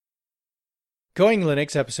Going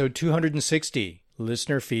Linux, episode 260,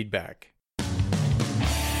 listener feedback.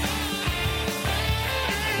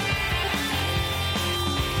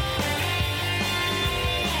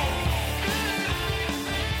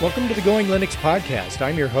 Welcome to the Going Linux podcast.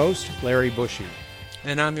 I'm your host, Larry Bushy.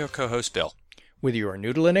 And I'm your co-host, Bill. Whether you are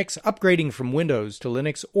new to Linux, upgrading from Windows to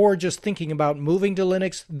Linux, or just thinking about moving to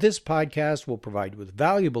Linux, this podcast will provide with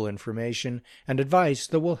valuable information and advice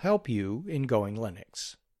that will help you in Going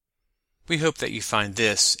Linux. We hope that you find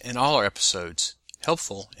this and all our episodes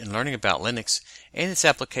helpful in learning about Linux and its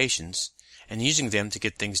applications and using them to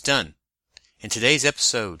get things done. In today's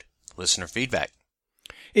episode, listener feedback.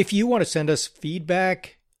 If you want to send us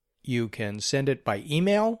feedback, you can send it by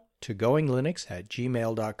email to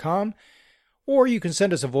goinglinux@gmail.com, or you can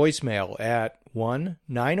send us a voicemail at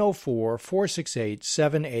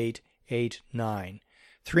 1-904-468-7889.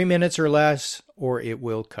 3 minutes or less, or it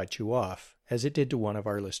will cut you off, as it did to one of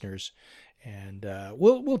our listeners. And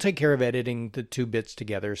we'll take care of editing the two bits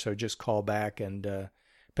together, so just call back and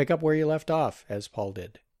pick up where you left off, as Paul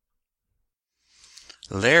did.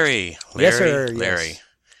 Larry. Yes, sir. Larry. Yes.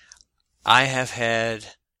 I have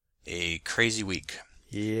had a crazy week.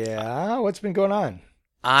 Yeah? What's been going on?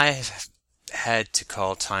 I've had to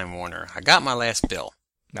call Time Warner. I got my last bill.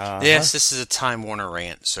 Uh-huh. Yes, this is a Time Warner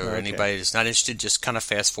rant, so Okay. Anybody that's not interested, just kind of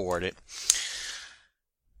fast forward it.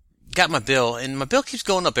 Got my bill, and my bill keeps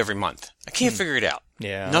going up every month. I can't figure it out.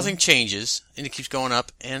 Yeah. Nothing changes, and it keeps going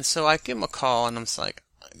up. And so I give them a call, and I'm just like,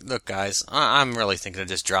 look, guys, I'm really thinking of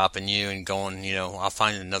just dropping you and going, I'll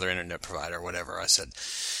find another internet provider or whatever. I said,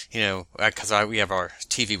 because we have our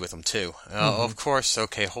TV with them too. Of course,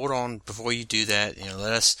 okay, hold on before you do that.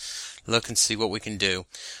 Let us look and see what we can do.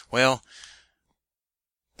 Well,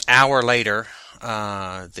 hour later,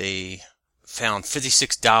 they found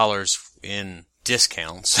 $56 in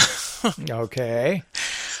discounts. Okay.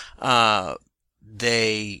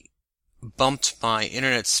 They bumped my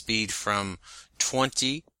internet speed from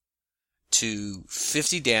 20 to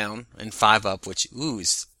 50 down and 5 up, which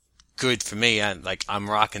is good for me. I'm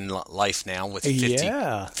rocking life now with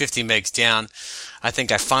 50 megs down. I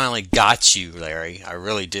think I finally got you, Larry. I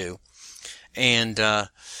really do. And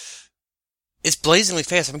it's blazingly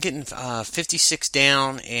fast. I'm getting 56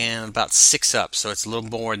 down and about 6 up, so it's a little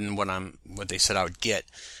more than what they said I would get.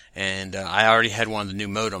 And I already had one of the new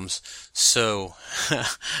modems, so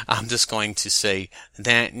I'm just going to say,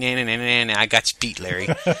 I got you beat, Larry.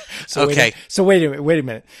 Okay. Wait a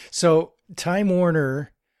minute. So Time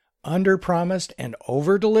Warner under-promised and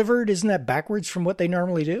over-delivered? Isn't that backwards from what they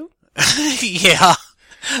normally do? Yeah.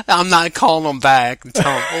 I'm not calling them back and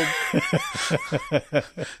telling them,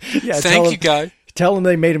 thank you, guys. Tell them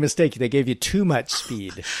they made a mistake. They gave you too much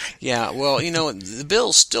speed. Yeah, well, the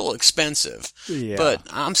bill's still expensive. Yeah. But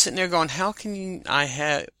I'm sitting there going, how can I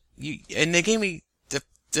have you? And they gave me the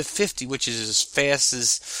 50, which is as fast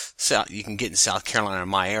as you can get in South Carolina in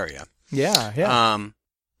my area. Yeah.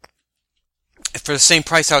 For the same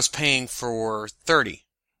price I was paying for 30.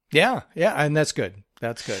 Yeah, and that's good.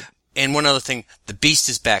 That's good. And one other thing, the beast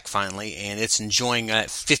is back finally, and it's enjoying that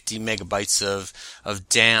 50 megabytes of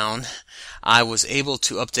down. I was able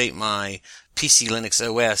to update my PC Linux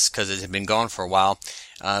OS because it had been gone for a while.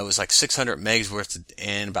 It was like 600 megs worth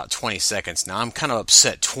in about 20 seconds. Now I'm kind of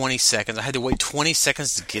upset. 20 seconds. I had to wait 20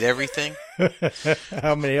 seconds to get everything.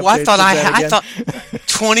 How many updates? Well, I thought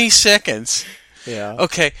 20 seconds. Yeah.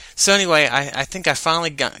 Okay. So anyway, I think I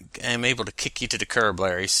finally am able to kick you to the curb,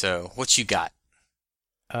 Larry. So what you got?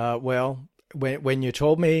 Well, when you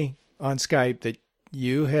told me on Skype that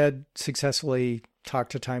you had successfully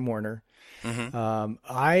talked to Time Warner,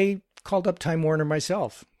 I called up Time Warner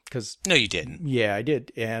myself. No, you didn't. Yeah, I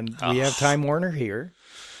did. And we have Time Warner here.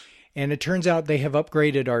 And it turns out they have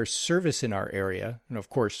upgraded our service in our area. And of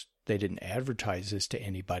course, they didn't advertise this to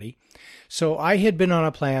anybody. So I had been on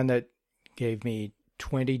a plan that gave me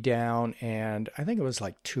 20 down and I think it was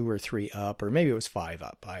like 2 or 3 up, or maybe it was 5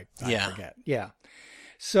 up. I forget. Yeah.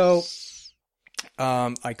 So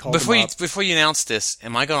I called them up. Before you announce this,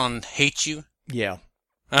 am I going to hate you? Yeah.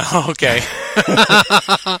 Oh, okay.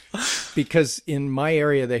 Because in my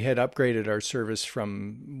area, they had upgraded our service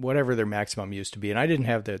from whatever their maximum used to be. And I didn't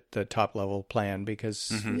have the top level plan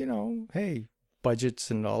because, hey,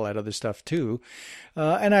 budgets and all that other stuff too.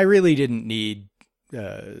 And I really didn't need,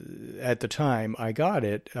 at the time I got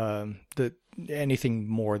it, anything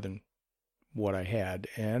more than what I had.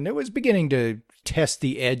 And it was beginning to test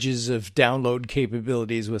the edges of download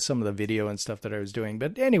capabilities with some of the video and stuff that I was doing.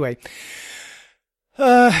 But anyway,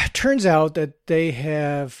 Turns out that they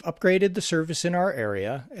have upgraded the service in our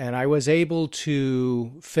area, and I was able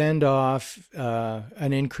to fend off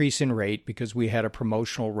an increase in rate because we had a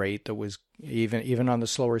promotional rate that was even on the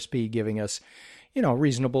slower speed, giving us,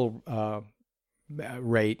 reasonable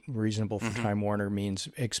rate. Reasonable for Time Warner means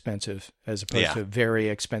expensive as opposed to very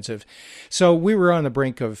expensive. So we were on the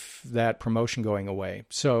brink of that promotion going away.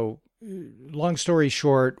 So long story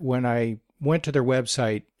short, when I went to their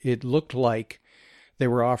website, it looked like they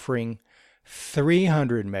were offering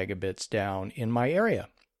 300 megabits down in my area.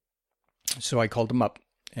 So I called them up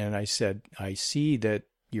and I said, I see that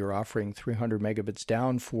you're offering 300 megabits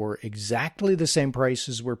down for exactly the same price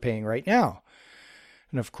as we're paying right now.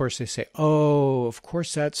 And of course they say, oh, of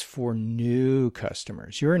course that's for new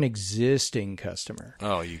customers. You're an existing customer.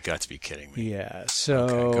 Oh, you got to be kidding me. Yeah. So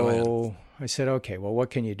okay, go ahead. I said, okay, well, what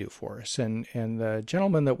can you do for us? And the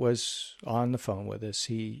gentleman that was on the phone with us,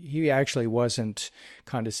 he actually wasn't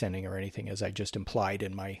condescending or anything, as I just implied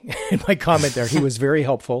in my in my comment there. He was very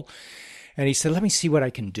helpful. And he said, let me see what I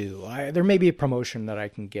can do. There may be a promotion that I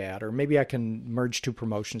can get, or maybe I can merge two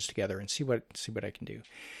promotions together and see what I can do.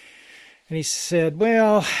 And he said,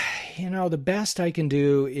 well, the best I can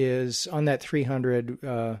do is on that 300,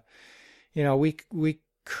 we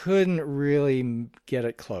couldn't really get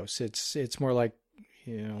it close. It's more like,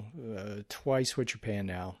 twice what you're paying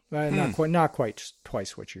now. Not quite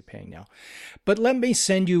twice what you're paying now. But let me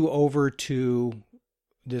send you over to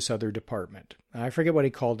this other department. I forget what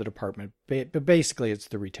he called the department, but basically it's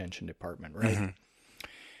the retention department, right? Mm-hmm.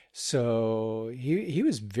 So he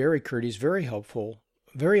was very courteous, very helpful,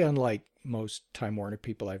 very unlike most Time Warner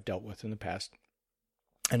people I've dealt with in the past.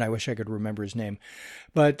 And I wish I could remember his name.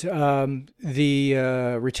 But the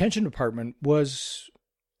retention department was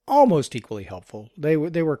almost equally helpful. They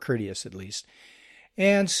were courteous, at least.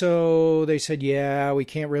 And so they said, yeah, we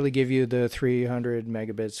can't really give you the 300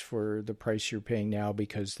 megabits for the price you're paying now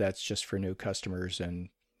because that's just for new customers. And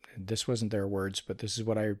this wasn't their words, but this is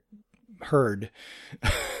what I heard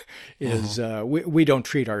is we don't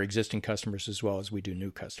treat our existing customers as well as we do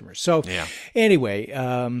new customers. So anyway,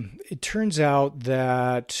 it turns out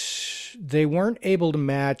that they weren't able to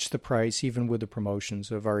match the price, even with the promotions,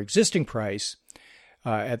 of our existing price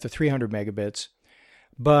at the 300 megabits,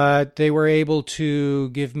 but they were able to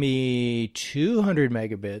give me 200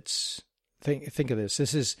 megabits. Think of this.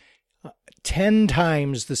 This is 10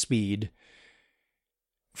 times the speed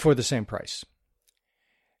for the same price.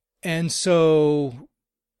 And so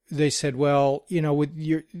they said, well,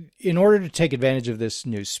 in order to take advantage of this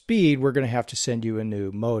new speed, we're going to have to send you a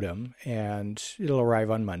new modem, and it'll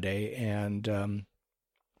arrive on Monday. And,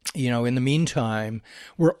 in the meantime,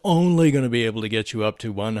 we're only going to be able to get you up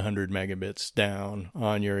to 100 megabits down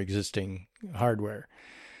on your existing hardware.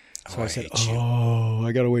 So I said,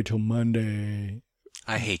 I got to wait till Monday.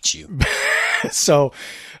 I hate you. So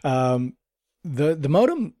the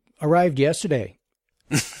modem arrived yesterday.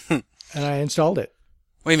 And I installed it.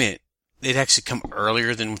 Wait a minute. They'd actually come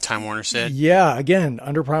earlier than Time Warner said? Yeah, again,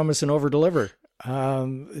 under promise and over deliver. Are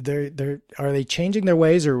they changing their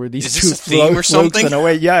ways, or were these two theme or something?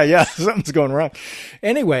 Yeah, something's going wrong.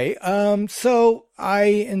 Anyway, so I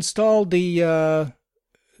installed the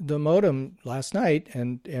modem last night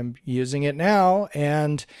and am using it now.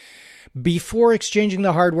 And before exchanging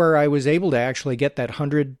the hardware, I was able to actually get that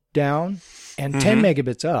 100 down and 10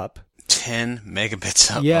 megabits up. 10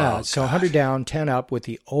 megabits up. Yeah, so 100 down, 10 up with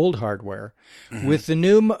the old hardware. With the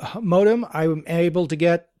new modem, I'm able to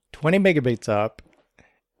get 20 megabits up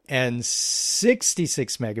and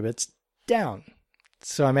 66 megabits down.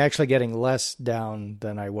 So I'm actually getting less down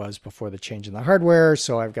than I was before the change in the hardware.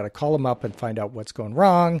 So I've got to call them up and find out what's going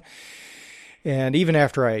wrong. And even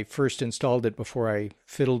after I first installed it, before I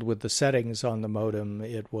fiddled with the settings on the modem,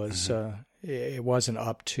 it was it wasn't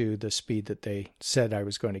up to the speed that they said I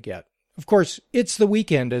was going to get. Of course, it's the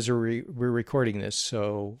weekend as we're recording this,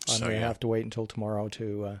 so I'm going to have to wait until tomorrow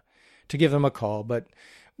to give them a call. But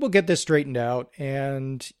we'll get this straightened out.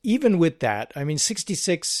 And even with that,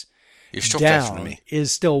 66 down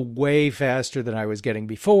is still way faster than I was getting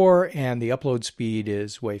before, and the upload speed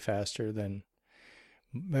is way faster than...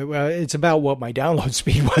 Well, it's about what my download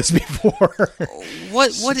speed was before.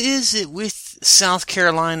 What is it with South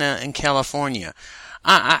Carolina and California?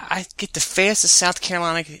 I get the fastest South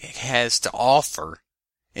Carolina has to offer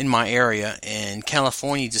in my area, and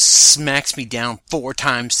California just smacks me down 4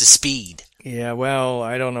 times the speed. Yeah, well,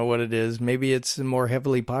 I don't know what it is. Maybe it's a more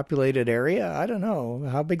heavily populated area. I don't know.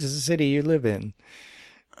 How big is the city you live in?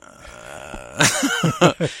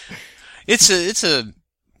 It's a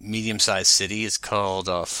medium-sized city. It's called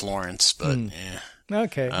Florence, but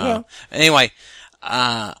Okay. anyway,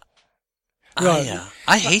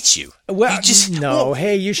 I hate you. Well, You just no.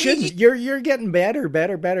 Hey, you shouldn't. You're getting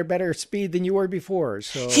better speed than you were before.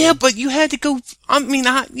 So yeah, but you had to go. I mean,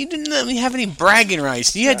 you didn't let me have any bragging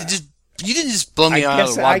rights. You had to just. You didn't just blow me out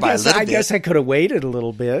of the water by a little bit. I guess I could have waited a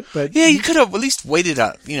little bit, but yeah, you could have at least waited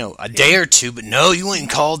a day or two. But no, you went and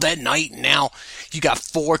called that night, and now you got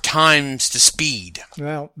 4 times the speed.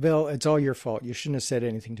 Well, Bill, it's all your fault. You shouldn't have said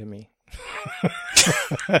anything to me.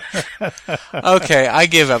 Okay, I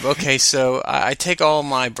give up. Okay, so I take all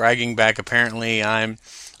my bragging back. Apparently, I'm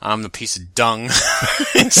the piece of dung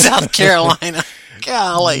in South Carolina.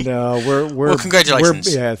 Golly. No, we're well,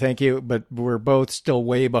 congratulations. Yeah, thank you. But we're both still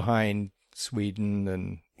way behind Sweden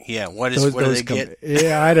and yeah. What do they get?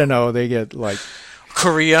 Yeah, I don't know. They get like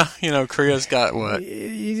Korea. Korea's got what?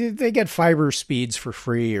 They get fiber speeds for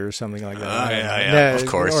free or something like that. Yeah, of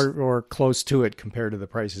course, or close to it compared to the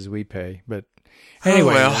prices we pay. But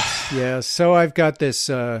anyway, yeah. So I've got this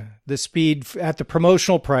the speed at the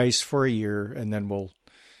promotional price for a year, and then we'll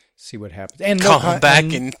see what happens. And call them back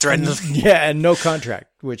and threaten them. Yeah, and no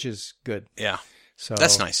contract, which is good. Yeah, so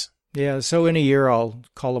that's nice. Yeah, so in a year I'll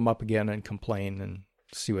call them up again and complain and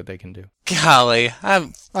see what they can do. Golly,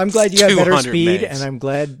 I'm glad you have better speed, megs. And I'm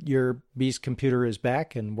glad your Beast computer is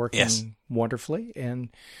back and working wonderfully. And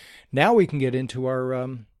now we can get into our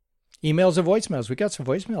emails and voicemails. We got some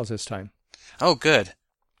voicemails this time. Oh, good.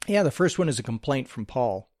 Yeah, the first one is a complaint from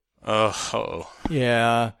Paul. Oh.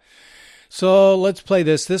 Yeah. So let's play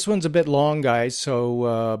this. This one's a bit long, guys,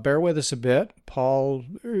 so bear with us a bit. Paul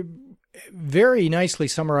very nicely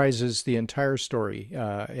summarizes the entire story,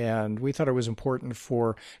 and we thought it was important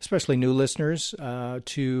for especially new listeners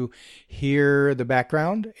to hear the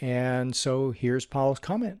background, and so here's Paul's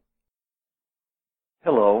comment.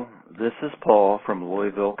 Hello, this is Paul from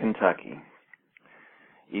Louisville, Kentucky.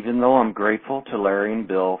 Even though I'm grateful to Larry and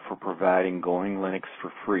Bill for providing Going Linux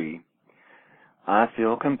for free, I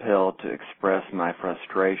feel compelled to express my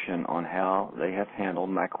frustration on how they have handled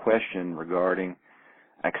my question regarding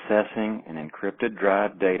accessing an encrypted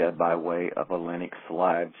drive data by way of a Linux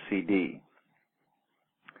Live CD.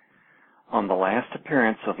 On the last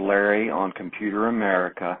appearance of Larry on Computer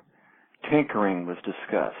America, tinkering was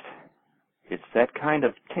discussed. It's that kind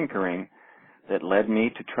of tinkering that led me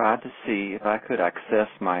to try to see if I could access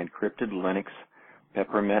my encrypted Linux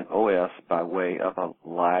Peppermint OS by way of a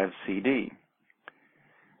Live CD.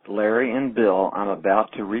 Larry and Bill, I'm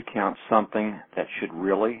about to recount something that should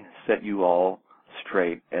really set you all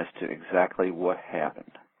straight as to exactly what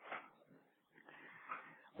happened.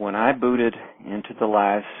 When I booted into the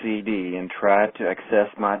Live CD and tried to access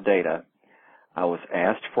my data, I was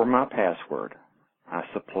asked for my password. I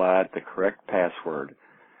supplied the correct password,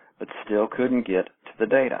 but still couldn't get to the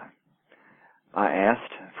data. I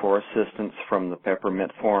asked for assistance from the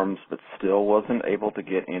Peppermint forums, but still wasn't able to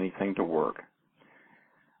get anything to work.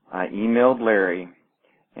 I emailed Larry,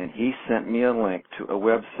 and he sent me a link to a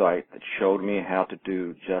website that showed me how to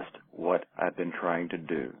do just what I've been trying to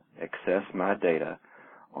do, access my data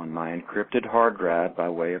on my encrypted hard drive by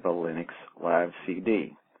way of a Linux Live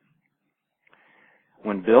CD.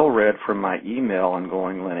 When Bill read from my email on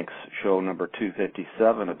Going Linux show number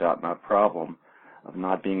 257 about my problem of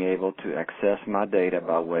not being able to access my data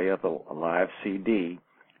by way of a Live CD,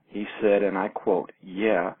 he said, and I quote,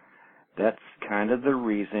 "Yeah, that's kind of the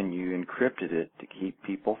reason you encrypted it, to keep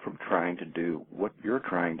people from trying to do what you're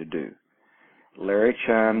trying to do." Larry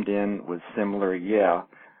chimed in with similar, "Yeah,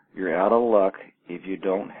 you're out of luck if you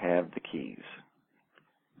don't have the keys."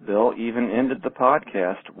 Bill even ended the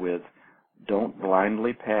podcast with, "Don't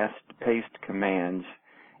blindly paste commands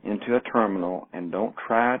into a terminal, and don't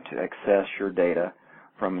try to access your data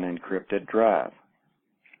from an encrypted drive."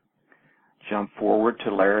 Jump forward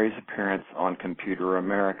to Larry's appearance on Computer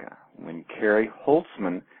America. When Carrie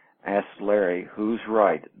Holtzman asked Larry who's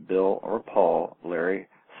right, Bill or Paul, Larry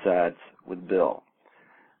sides with Bill.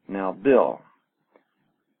 Now, Bill,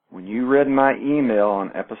 when you read my email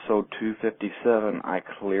on episode 257, I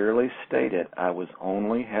clearly stated I was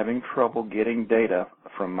only having trouble getting data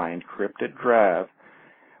from my encrypted drive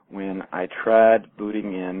when I tried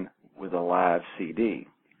booting in with a Live CD.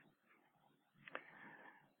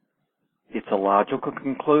 It's a logical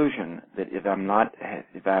conclusion that if I'm not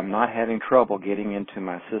having trouble getting into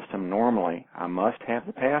my system normally, I must have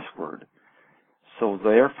the password. So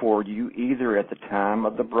therefore, you either at the time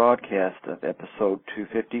of the broadcast of episode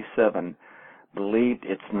 257 believed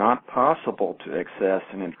it's not possible to access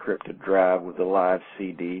an encrypted drive with a Live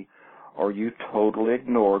CD, or you totally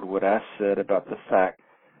ignored what I said about the fact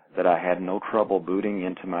that I had no trouble booting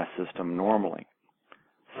into my system normally.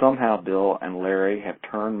 Somehow Bill and Larry have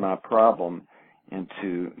turned my problem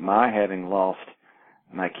into my having lost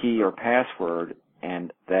my key or password,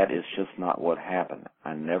 and that is just not what happened.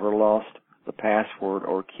 I never lost the password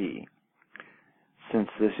or key. Since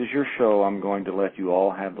this is your show, I'm going to let you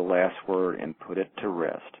all have the last word and put it to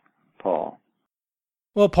rest. Paul.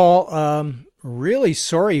 Well, Paul, really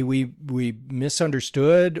sorry we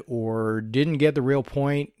misunderstood or didn't get the real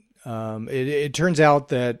point. It turns out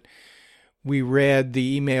that we read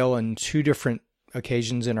the email on two different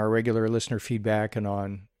occasions in our regular listener feedback and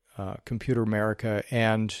on Computer America.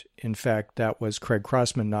 And in fact, that was Craig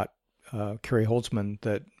Crossman, not Kerry Holtzman,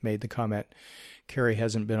 that made the comment. Kerry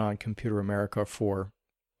hasn't been on Computer America for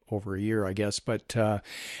over a year, I guess. But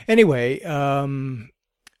anyway,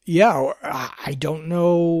 yeah, I don't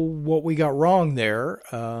know what we got wrong there.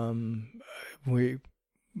 What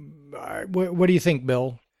do you think,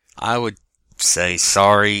 Bill? I would say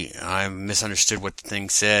sorry. I misunderstood what the thing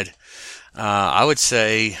said. I would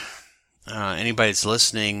say anybody that's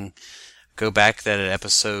listening, go back to that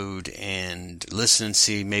episode and listen and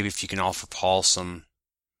see maybe if you can offer Paul some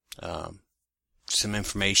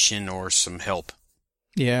information or some help.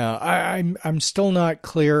 Yeah, I'm still not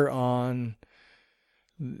clear on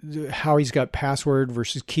how he's got password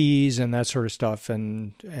versus keys and that sort of stuff,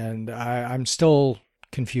 and I'm still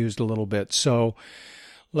confused a little bit. So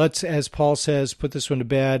let's, as Paul says, put this one to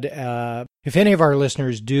bed. If any of our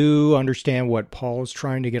listeners do understand what Paul is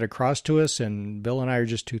trying to get across to us, and Bill and I are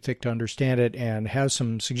just too thick to understand it, and have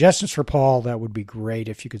some suggestions for Paul, that would be great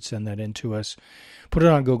if you could send that in to us. Put it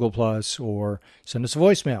on Google Plus or send us a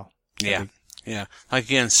voicemail. Yeah. Yeah.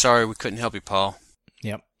 Again, sorry we couldn't help you, Paul.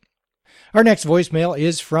 Yep. Our next voicemail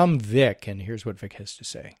is from Vic, and here's what Vic has to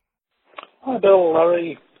say. Hi, Bill,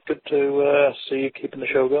 Larry. Good to see you keeping the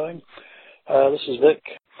show going. This is Vic.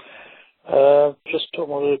 Just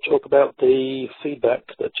wanted to talk about the feedback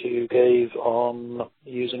that you gave on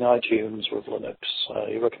using iTunes with Linux.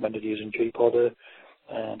 You recommended using GPodder,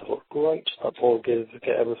 and I thought, great, that'll get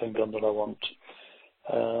everything done that I want.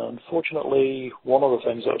 Unfortunately, one of the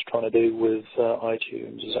things I was trying to do with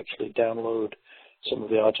iTunes is actually download some of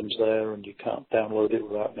the items there, and you can't download it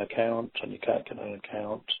without an account, and you can't get an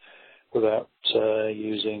account without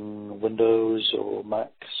using Windows or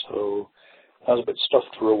Mac. So I was a bit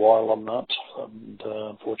stuffed for a while on that, and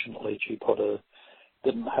unfortunately GPodder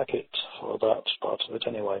didn't hack it for that part of it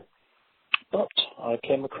anyway. But I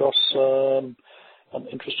came across an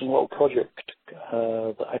interesting little project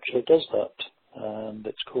that actually does that, and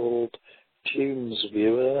it's called Tunes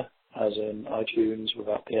Viewer, as in iTunes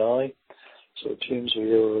without the I. So Tunes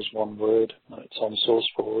Viewer is one word, and it's on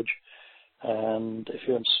SourceForge. And if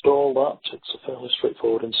you install that, it's a fairly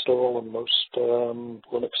straightforward install on most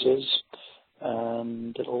Linuxes,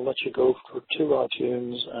 and it'll let you go to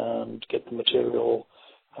iTunes and get the material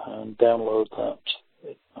and download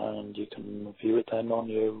that, and you can view it then on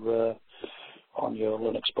your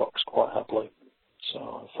Linux box quite happily. So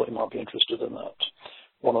I thought you might be interested in that.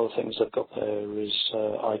 One of the things they've got there is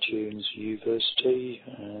iTunes University,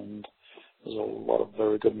 and there's a lot of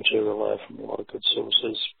very good material there from a lot of good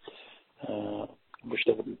sources. I wish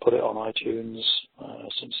they wouldn't put it on iTunes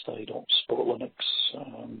since they don't support Linux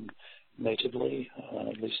natively,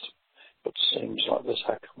 at least. But it seems like this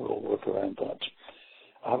hack will work around that.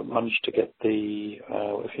 I haven't managed to get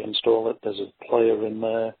if you install it, there's a player in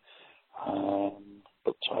there,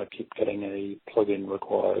 but I keep getting a plugin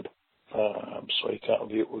required, so you can't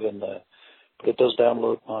view it within there. But it does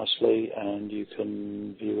download nicely, and you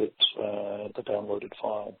can view it, the downloaded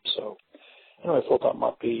file. So anyway, I thought that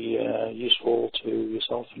might be useful to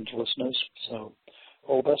yourself and to listeners. So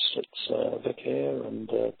all the best. It's Vic here, and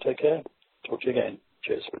take care. Talk to you again.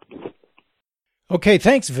 Cheers. Okay,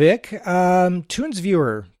 thanks, Vic. Tunes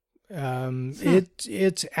Viewer.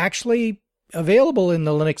 It's actually available in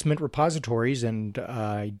the Linux Mint repositories, and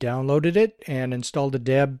I downloaded it and installed a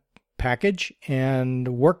deb package, and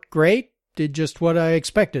worked great. Did just what I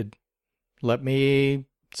expected. Let me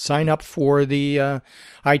sign up for the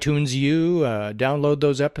iTunes U, download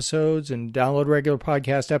those episodes, and download regular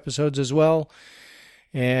podcast episodes as well.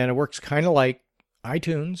 And it works kind of like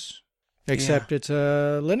iTunes, except it's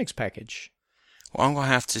a Linux package. Well, I'm going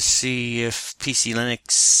to have to see if PC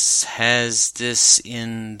Linux has this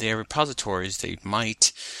in their repositories. They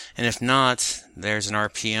might. And if not, there's an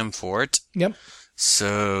RPM for it. Yep.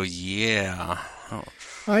 So, yeah. Oh.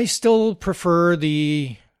 I still prefer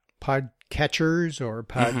the podcatchers or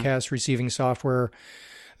podcast receiving software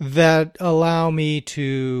that allow me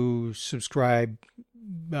to subscribe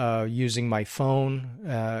using my phone.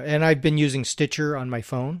 And I've been using Stitcher on my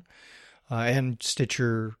phone and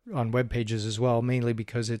Stitcher on web pages as well, mainly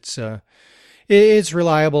because it's It's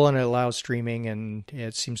reliable and it allows streaming, and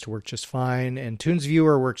it seems to work just fine. And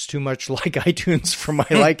TunesViewer works too much like iTunes for my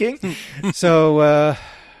liking. So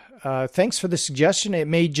thanks for the suggestion. It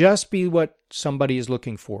may just be what somebody is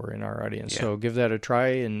looking for in our audience. So give that a try.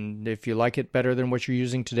 And if you like it better than what you're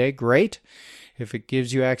using today, great. If it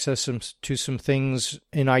gives you access to some things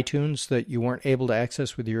in iTunes that you weren't able to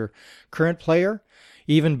access with your current player,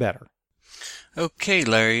 even better. Okay,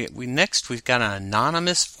 Larry, we've got an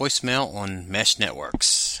anonymous voicemail on Mesh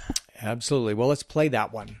Networks. Absolutely. Well, let's play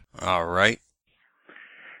that one. All right.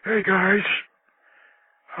 Hey, guys.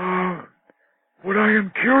 What I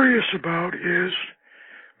am curious about is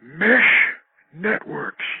Mesh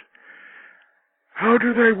Networks. How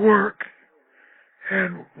do they work,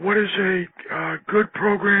 and what is a good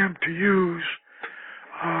program to use,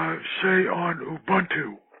 say, on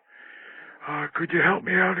Ubuntu? Could you help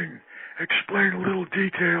me out and explain a little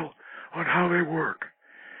detail on how they work?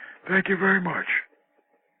 Thank you very much.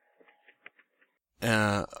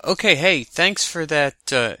 Okay, hey, thanks for that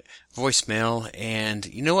voicemail. And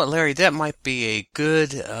you know what, Larry, that might be a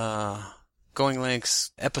good Going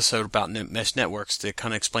Linux episode about Mesh Networks to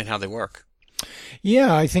kind of explain how they work.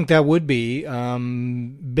 Yeah, I think that would be.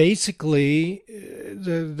 Basically,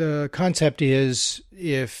 the concept is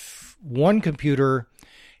if one computer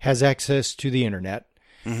has access to the internet,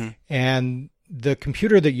 and the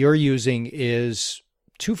computer that you're using is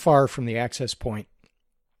too far from the access point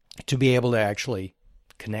to be able to actually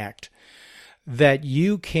connect, that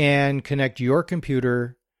you can connect your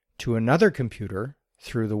computer to another computer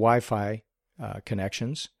through the Wi-Fi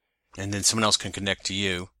connections. And then someone else can connect to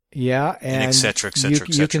you. Yeah, and et cetera, et cetera, et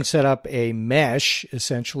cetera. You can set up a mesh,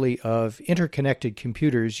 essentially, of interconnected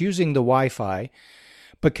computers using the Wi-Fi,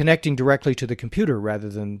 but connecting directly to the computer rather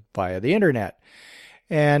than via the internet.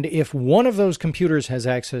 And if one of those computers has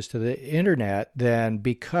access to the internet, then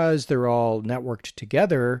because they're all networked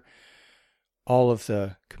together, all of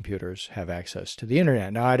the computers have access to the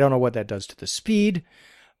internet. Now, I don't know what that does to the speed,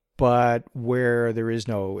 but where there is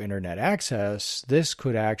no internet access, this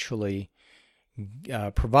could actually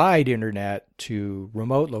provide internet to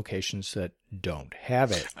remote locations that don't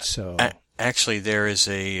have it. So actually, there is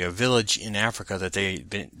a village in Africa that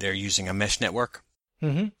they're using a mesh network,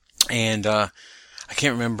 and I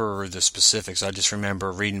can't remember the specifics. I just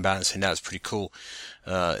remember reading about it and saying that was pretty cool.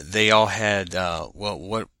 They all had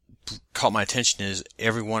what caught my attention is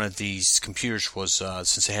every one of these computers was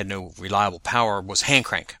since they had no reliable power was hand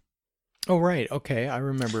crank. Oh right, okay, I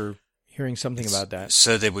remember hearing something about that.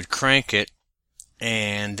 So they would crank it,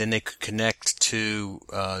 and then they could connect to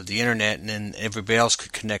the internet, and then everybody else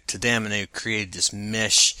could connect to them, and they created this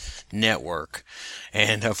mesh network.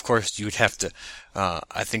 And of course, you would have to,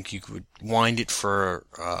 I think you could wind it for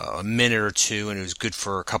a minute or two, and it was good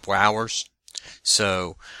for a couple hours.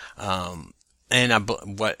 So,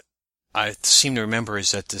 what I seem to remember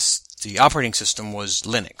is that the operating system was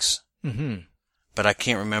Linux. But I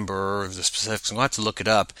can't remember the specifics. I'm going to have to look it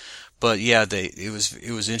up. But yeah, it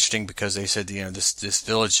was interesting because they said, this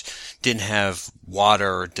village didn't have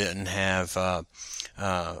water, didn't have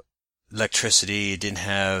electricity, it didn't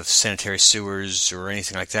have sanitary sewers or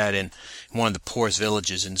anything like that, in one of the poorest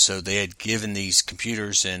villages. And so they had given these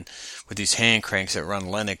computers and with these hand cranks that run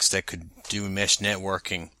Linux that could do mesh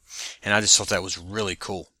networking. And I just thought that was really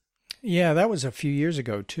cool. Yeah, that was a few years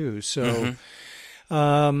ago too. So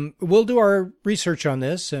we'll do our research on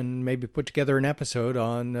this and maybe put together an episode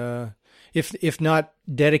on, if not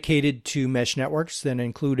dedicated to mesh networks, then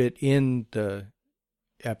include it in the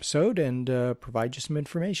episode and provide you some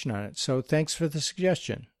information on it. So thanks for the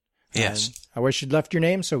suggestion. Yes. And I wish you'd left your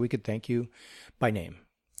name so we could thank you by name.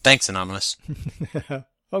 Thanks, Anonymous.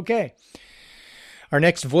 Okay. Our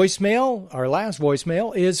next voicemail, our last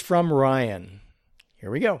voicemail, is from Ryan. Here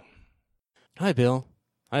we go. Hi, Bill.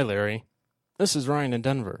 Hi, Larry. This is Ryan in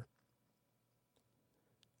Denver.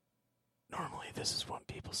 Normally, this is when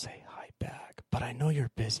people say hi back, but I know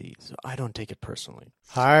you're busy, so I don't take it personally.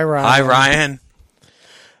 Hi, Ryan. Hi, Ryan.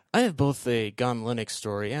 I have both a GUM Linux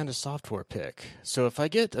story and a software pick, so if I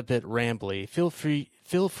get a bit rambly, feel free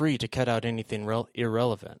to cut out anything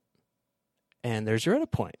irrelevant. And there's your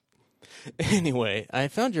edit point. Anyway, I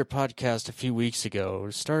found your podcast a few weeks ago,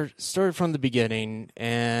 started from the beginning,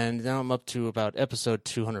 and now I'm up to about episode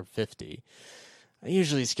 250. I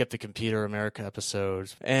usually skip the Computer America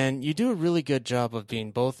episodes, and you do a really good job of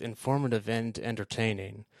being both informative and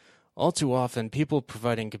entertaining. All too often, people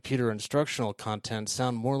providing computer instructional content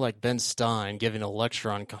sound more like Ben Stein giving a lecture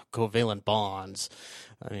on covalent bonds.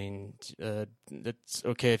 I mean, it's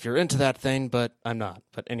okay if you're into that thing, but I'm not.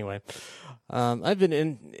 But anyway, I've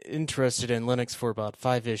been interested in Linux for about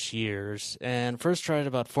 5-ish years, and first tried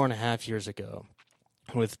about 4.5 years ago.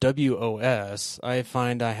 With WOS, I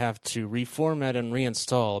find I have to reformat and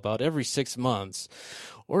reinstall about every 6 months,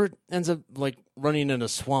 or it ends up like running in a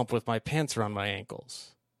swamp with my pants around my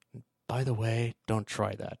ankles. By the way, don't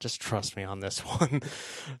try that. Just trust me on this one.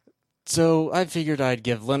 So I figured I'd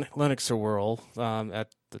give Linux a whirl at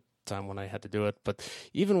the time when I had to do it. But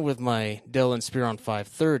even with my Dell Inspiron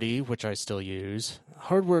 530, which I still use,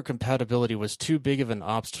 hardware compatibility was too big of an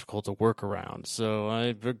obstacle to work around. So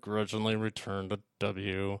I begrudgingly returned to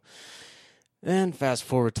W. And fast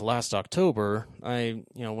forward to last October, I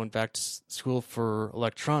went back to school for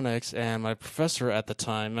electronics, and my professor at the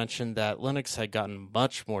time mentioned that Linux had gotten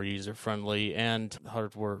much more user-friendly and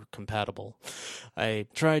hardware compatible. I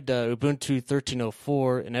tried Ubuntu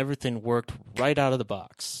 13.04, and everything worked right out of the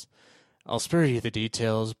box. I'll spare you the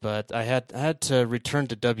details, but I had to return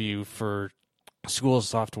to W for school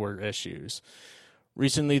software issues.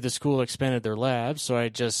 Recently, the school expanded their labs, so I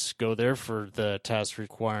just go there for the tasks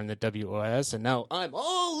requiring the WOS, and now I'm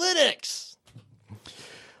all Linux!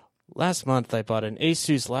 Last month, I bought an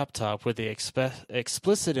Asus laptop with the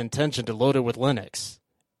explicit intention to load it with Linux.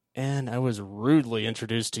 And I was rudely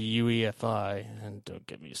introduced to UEFI, and don't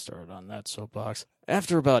get me started on that soapbox.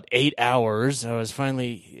 After about 8 hours, I was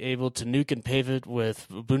finally able to nuke and pave it with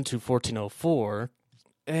Ubuntu 14.04,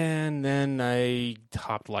 and then I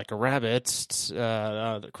hopped like a rabbit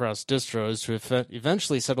across distros to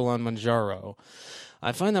eventually settle on Manjaro.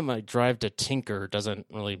 I find that my drive to tinker doesn't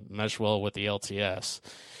really mesh well with the LTS.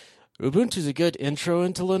 Ubuntu's a good intro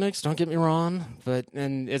into Linux, don't get me wrong,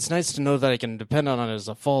 and it's nice to know that I can depend on it as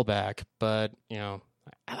a fallback, but,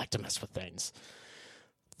 I like to mess with things.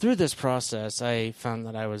 Through this process, I found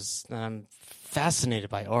that I'm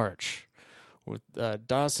fascinated by Arch. With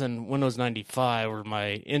DOS and Windows 95 were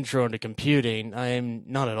my intro into computing, I am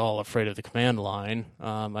not at all afraid of the command line.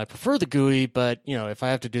 I prefer the GUI, but, if I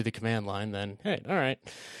have to do the command line, then, hey, all right.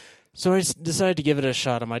 So I decided to give it a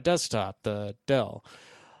shot on my desktop, the Dell.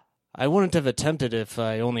 I wouldn't have attempted if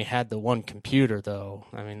I only had the one computer, though.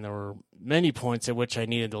 I mean, there were many points at which I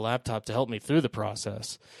needed the laptop to help me through the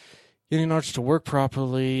process. Getting Arch to work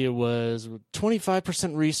properly, it was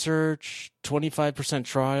 25% research, 25%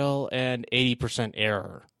 trial, and 80%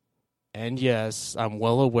 error. And yes, I'm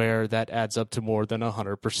well aware that adds up to more than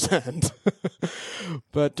 100%.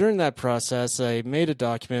 But during that process, I made a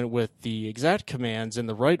document with the exact commands in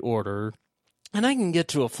the right order, and I can get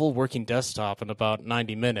to a full working desktop in about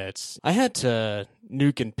 90 minutes. I had to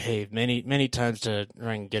nuke and pave many times to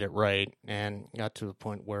try and get it right, and got to a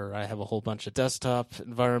point where I have a whole bunch of desktop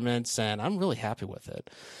environments, and I'm really happy with it.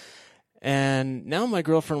 And now my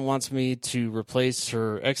girlfriend wants me to replace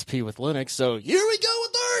her XP with Linux, so here we go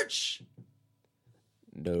with Arch!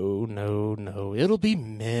 No. It'll be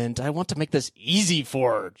Mint. I want to make this easy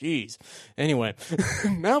for her. Jeez. Anyway,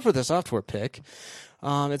 now for the software pick.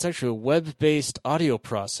 It's actually a web-based audio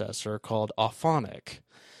processor called Auphonic.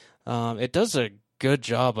 It does a good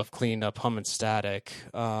job of cleaning up hum and static.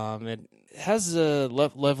 It has a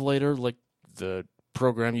levelator, like the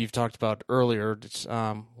program you've talked about earlier.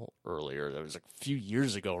 That was a few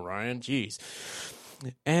years ago, Ryan. Jeez.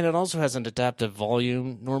 And it also has an adaptive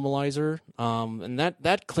volume normalizer, and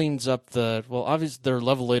that cleans up obviously their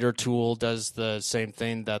levelator tool does the same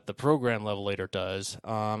thing that the program levelator does.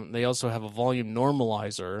 They also have a volume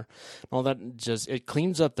normalizer. All that it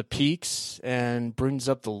cleans up the peaks and brings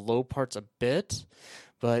up the low parts a bit,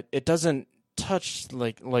 but it doesn't touch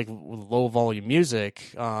like low volume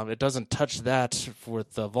music. It doesn't touch that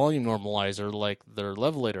with the volume normalizer like their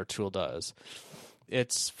levelator tool does.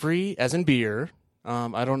 It's free, as in beer.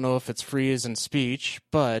 I don't know if it's free as in speech,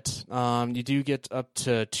 but you do get up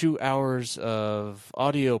to 2 hours of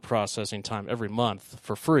audio processing time every month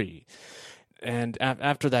for free. And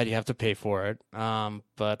after that, you have to pay for it.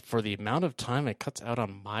 But for the amount of time it cuts out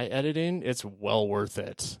on my editing, it's well worth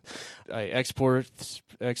it. I export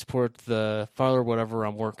the file or whatever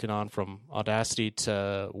I'm working on from Audacity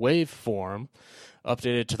to Waveform,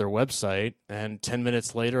 update it to their website, and 10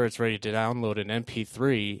 minutes later it's ready to download an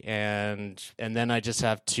MP3, and then I just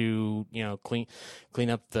have to clean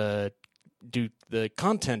up do the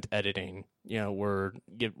content editing, where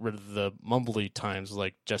get rid of the mumbly times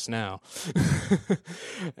like just now.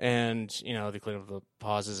 And they clean up the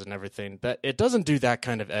pauses and everything. But it doesn't do that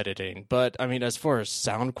kind of editing. But I mean, as far as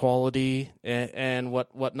sound quality and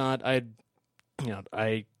whatnot, I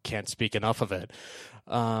can't speak enough of it.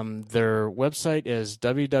 Their website is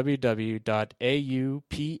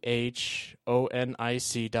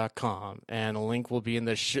www.auphonic.com, and a link will be in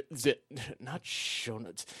the not show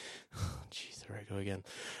notes. Jeez, there I go again.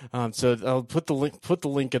 So I'll put the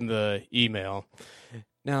link in the email.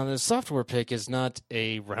 Now, the software pick is not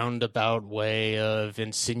a roundabout way of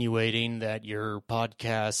insinuating that your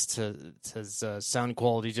podcast has sound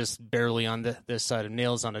quality just barely on this side of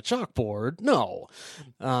nails on a chalkboard. No,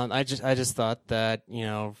 I just thought that,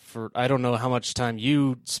 I don't know how much time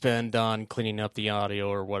you spend on cleaning up the audio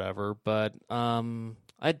or whatever, but I'm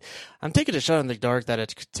taking a shot in the dark that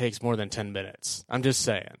it takes more than 10 minutes. I'm just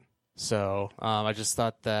saying. So I just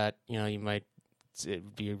thought that you might. It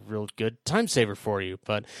would be a real good time saver for you.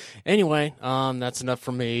 But anyway, that's enough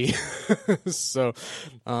for me. So,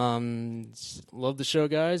 love the show,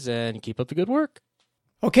 guys, and keep up the good work.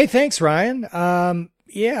 Okay, thanks, Ryan.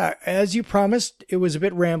 Yeah, as you promised, it was a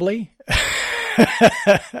bit rambly.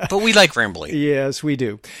 But we like rambly. Yes, we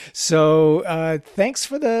do. So thanks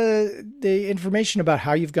for the information about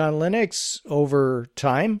how you've gone Linux over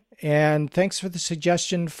time. And thanks for the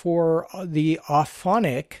suggestion for the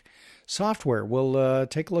Auphonic software. We'll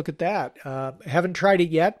take a look at that. Haven't tried it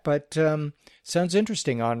yet, but sounds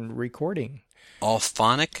interesting on recording.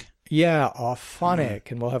 Auphonic? Yeah,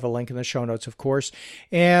 Auphonic. And we'll have a link in the show notes, of course.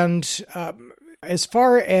 And as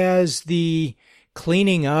far as the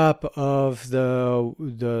cleaning up of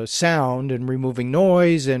the sound and removing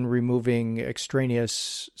noise and removing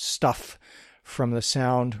extraneous stuff from the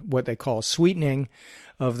sound, what they call sweetening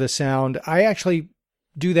of the sound, I actually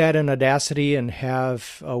do that in Audacity and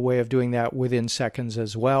have a way of doing that within seconds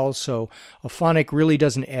as well. So Auphonic really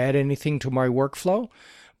doesn't add anything to my workflow,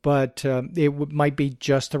 but it might be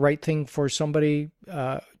just the right thing for somebody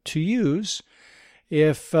to use.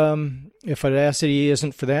 If Audacity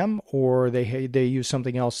isn't for them, or they use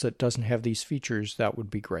something else that doesn't have these features, that would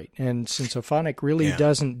be great. And since Auphonic really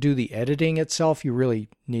doesn't do the editing itself, you really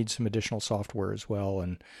need some additional software as well.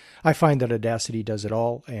 And I find that Audacity does it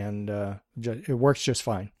all, and it works just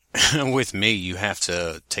fine. With me, you have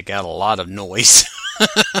to take out a lot of noise.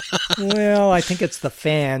 Well, I think it's the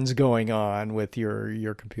fans going on with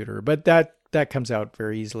your computer, but that comes out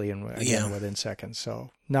very easily and within seconds,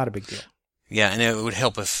 so not a big deal. Yeah, and it would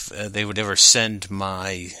help if they would ever send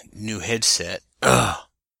my new headset. Yeah,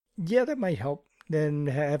 that might help. Then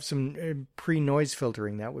have some pre-noise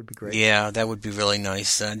filtering. That would be great. Yeah, that would be really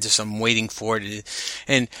nice. I'm waiting for it.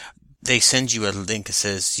 And they send you a link that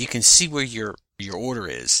says you can see where your order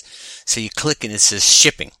is. So you click and it says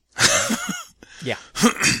shipping. Yeah.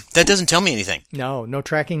 That doesn't tell me anything. No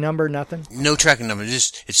tracking number, nothing? No tracking number.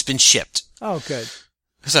 It's been shipped. Oh, good.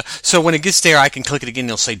 So when it gets there, I can click it again and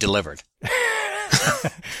it'll say delivered.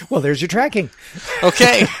 Well, there's your tracking.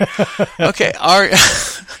 Okay.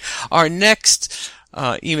 Our next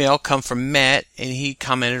email come from Matt, and he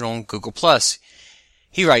commented on Google+.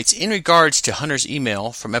 He writes, in regards to Hunter's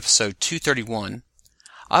email from episode 231,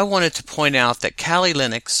 I wanted to point out that Kali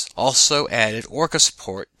Linux also added Orca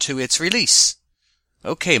support to its release.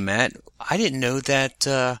 Okay, Matt, I didn't know that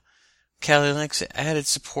Kali Linux added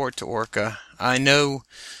support to Orca. I know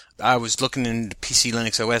I was looking into PC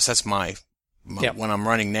Linux OS. That's my one I'm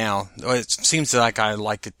running now. It seems like I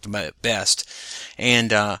liked it the best.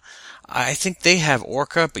 And I think they have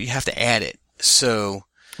Orca, but you have to add it. So,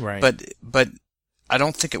 right. But I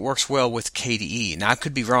don't think it works well with KDE. Now, I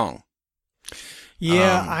could be wrong.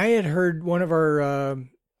 Yeah, I had heard one of our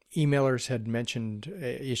emailers had mentioned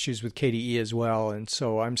issues with KDE as well, and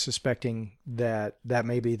so I'm suspecting that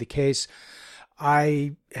may be the case.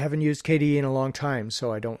 I haven't used KDE in a long time,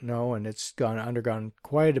 so I don't know, and it's undergone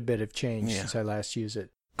quite a bit of change since I last used it.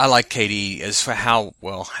 I like KDE as for how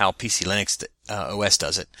PC Linux OS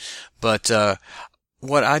does it. But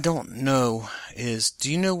what I don't know is,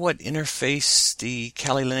 do you know what interface the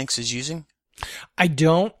Kali Linux is using? I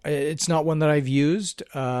don't. It's not one that I've used,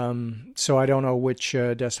 so I don't know which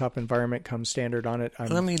desktop environment comes standard on it.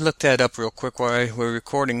 Let me look that up real quick while we're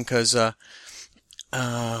recording, because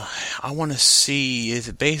I want to see, is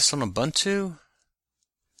it based on Ubuntu?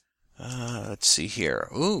 Let's see here.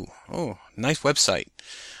 Ooh, nice website.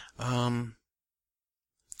 Let's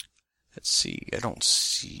see. I don't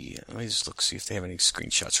see. Let me just see if they have any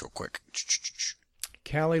screenshots real quick.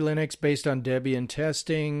 Kali Linux, based on Debian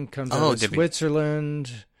testing, comes out of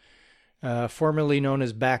Switzerland, formerly known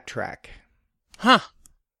as Backtrack. Huh.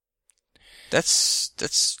 That's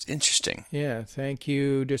interesting. Yeah, thank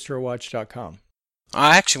you, distrowatch.com.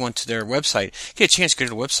 I actually went to their website. Get a chance to go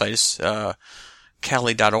to the website. It's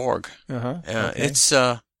Kali.org. Okay. It's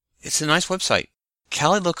a nice website.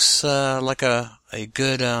 Kali looks like a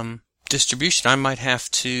good distribution. I might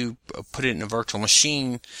have to put it in a virtual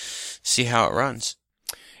machine, see how it runs.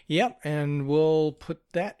 Yep, and we'll put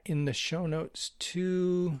that in the show notes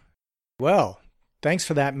too. Well, thanks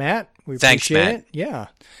for that, Matt. We appreciate it. Yeah.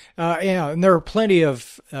 And there are plenty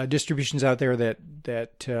of distributions out there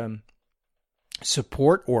that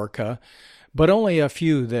support Orca, but only a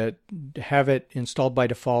few that have it installed by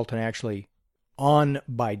default and actually on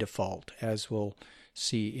by default, as we'll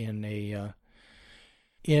see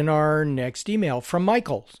in our next email from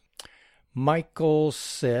Michael. Michael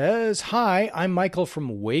says, "Hi, I'm Michael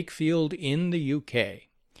from Wakefield in the UK.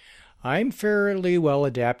 I'm fairly well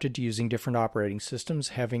adapted to using different operating systems,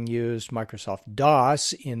 having used Microsoft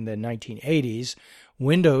DOS in the 1980s,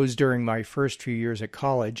 Windows during my first few years at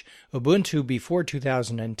college, Ubuntu before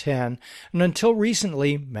 2010, and until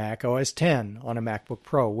recently Mac OS X on a MacBook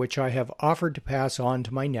Pro, which I have offered to pass on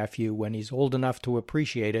to my nephew when he's old enough to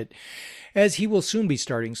appreciate it, as he will soon be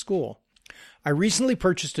starting school. I recently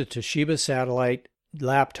purchased a Toshiba Satellite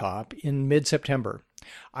laptop in mid-September.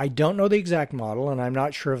 I don't know the exact model, and I'm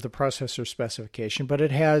not sure of the processor specification, but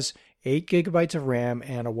it has 8 gigabytes of RAM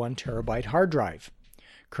and a 1 terabyte hard drive.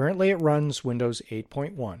 Currently it runs Windows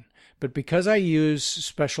 8.1, but because I use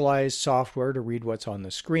specialized software to read what's on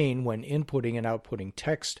the screen when inputting and outputting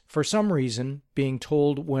text, for some reason, being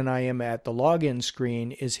told when I am at the login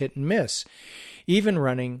screen is hit and miss. Even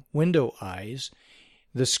running Window Eyes,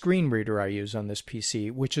 the screen reader I use on this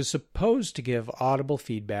PC, which is supposed to give audible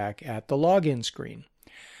feedback at the login screen.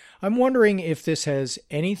 I'm wondering if this has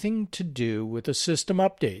anything to do with the system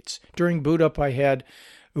updates. During boot up, I had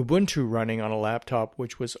Ubuntu running on a laptop,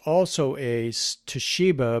 which was also a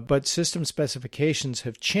Toshiba, but system specifications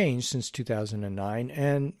have changed since 2009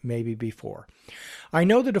 and maybe before. I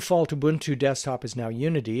know the default Ubuntu desktop is now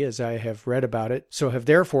Unity, as I have read about it, so have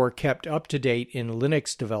therefore kept up to date in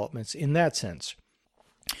Linux developments in that sense.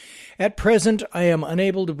 At present, I am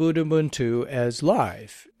unable to boot Ubuntu as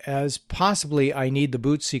live, as possibly I need the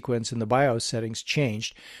boot sequence in the BIOS settings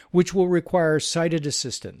changed, which will require sighted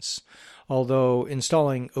assistance, although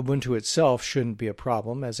installing Ubuntu itself shouldn't be a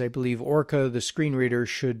problem, as I believe Orca, the screen reader,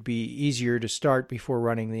 should be easier to start before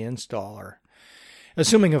running the installer.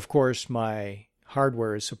 Assuming, of course, my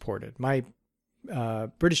hardware is supported. My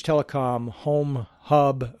British Telecom Home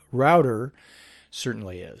Hub router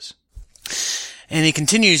certainly is. And he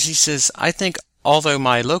continues, he says, I think although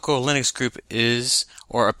my local Linux group is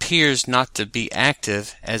or appears not to be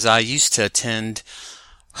active, as I used to attend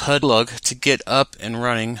Hudlug to get up and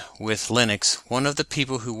running with Linux, one of the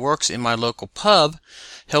people who works in my local pub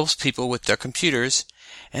helps people with their computers,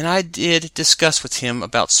 and I did discuss with him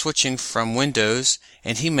about switching from Windows,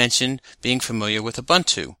 and he mentioned being familiar with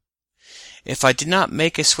Ubuntu. If I did not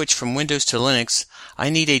make a switch from Windows to Linux, I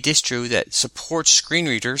need a distro that supports screen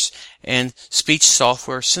readers and speech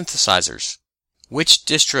software synthesizers. Which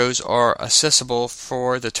distros are accessible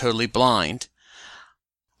for the totally blind?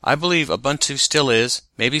 I believe Ubuntu still is,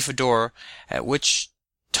 maybe Fedora, at which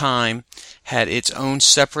time had its own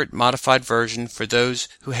separate modified version for those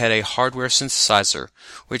who had a hardware synthesizer,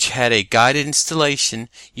 which had a guided installation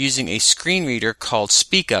using a screen reader called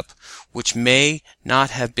SpeakUp, which may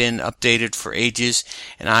not have been updated for ages,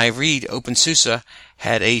 and I read OpenSUSE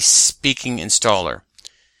had a speaking installer.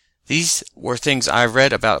 These were things I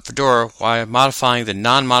read about Fedora while modifying the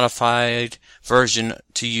non-modified version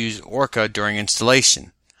to use Orca during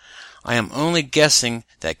installation. I am only guessing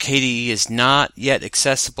that KDE is not yet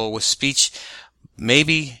accessible with speech.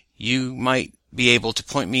 Maybe you might be able to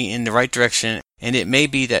point me in the right direction, and it may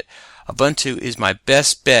be that Ubuntu is my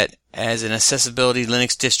best bet as an accessibility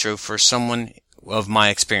Linux distro for someone of my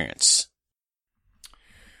experience.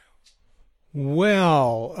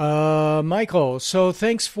 Well, Michael, so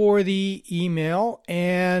thanks for the email.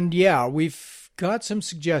 And yeah, we've got some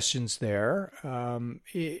suggestions there.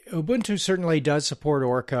 Ubuntu certainly does support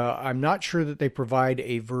Orca. I'm not sure that they provide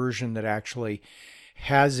a version that actually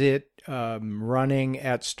has it running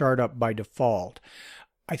at startup by default.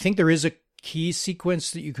 I think there is a key sequence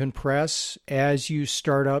that you can press as you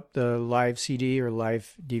start up the live CD or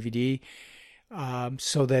live DVD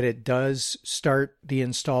so that it does start the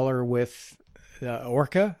installer with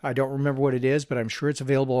Orca. I don't remember what it is, but I'm sure it's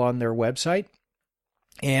available on their website.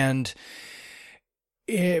 And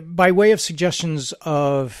by way of suggestions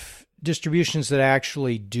of distributions that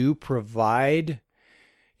actually do provide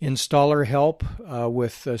installer help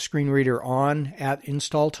with a screen reader on at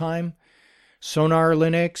install time, Sonar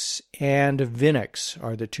Linux and Vinux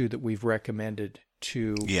are the two that we've recommended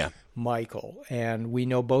to Michael. And we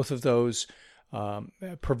know both of those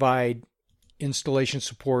provide installation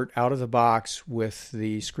support out of the box with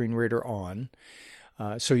the screen reader on,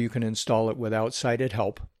 so you can install it without sighted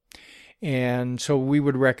help. And so we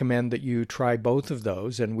would recommend that you try both of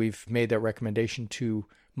those. And we've made that recommendation to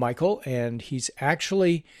Michael, and he's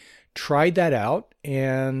actually tried that out,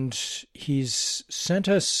 and he's sent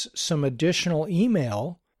us some additional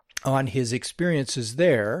email on his experiences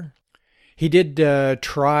there. He did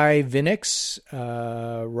try Vinix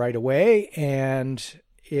right away, and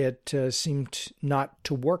it seemed not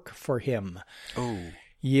to work for him. Oh.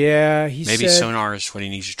 Yeah, he maybe said, Sonar is what he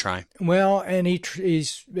needs to try. Well, and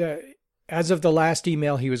he's as of the last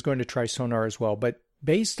email, he was going to try Sonar as well, but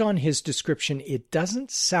based on his description, it doesn't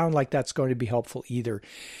sound like that's going to be helpful either.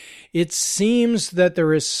 It seems that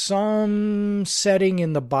there is some setting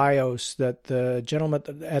in the BIOS that the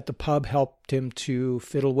gentleman at the pub helped him to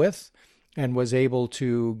fiddle with, and was able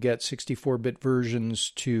to get 64-bit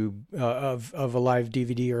versions of a live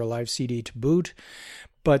DVD or a live CD to boot.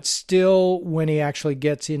 But still, when he actually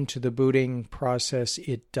gets into the booting process,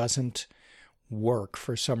 it doesn't work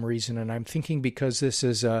for some reason. And I'm thinking because this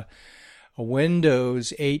is a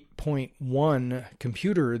Windows 8.1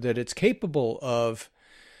 computer, that it's capable of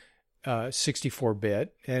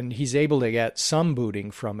 64-bit, and he's able to get some booting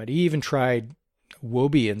from it. He even tried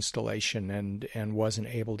Wobie installation and wasn't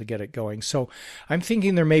able to get it going. So I'm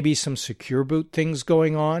thinking there may be some secure boot things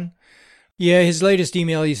going on. Yeah, his latest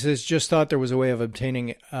email, he says, just thought there was a way of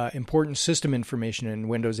obtaining important system information in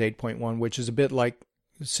Windows 8.1, which is a bit like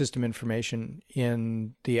system information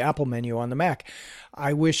in the Apple menu on the Mac.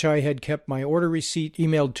 I wish I had kept my order receipt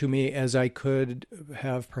emailed to me, as I could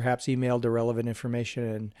have perhaps emailed the relevant information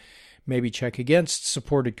and maybe check against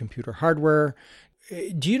supported computer hardware.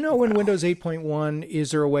 Do you know when Windows 8.1,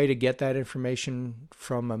 is there a way to get that information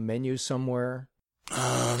from a menu somewhere?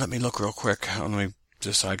 Let me look real quick.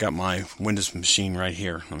 I got my Windows machine right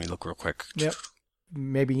here. Let me look real quick. Yep.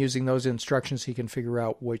 Maybe using those instructions, he can figure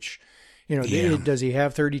out which, does he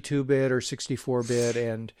have 32-bit or 64-bit?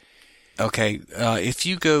 And okay, if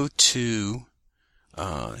you go to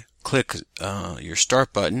click your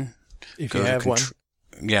Start button, if you have one,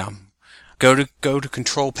 go to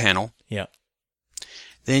Control Panel. Yeah.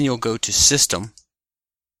 Then you'll go to System,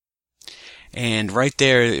 and right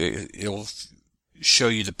there it'll show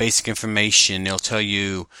you the basic information. It'll tell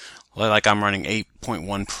you, like I'm running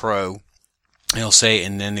 8.1 Pro. It'll say,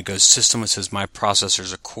 and then it goes System. It says my processor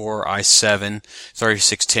is a Core i7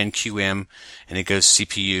 3610QM, and it goes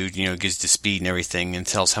CPU. It gives the speed and everything, and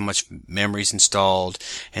tells how much memory is installed.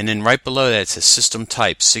 And then right below that it says System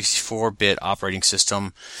Type, 64-bit operating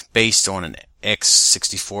system based on an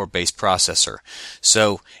x64 based processor.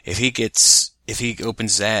 So if he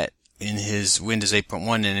opens that in his Windows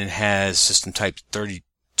 8.1 and it has system type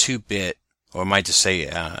 32-bit, or it might just say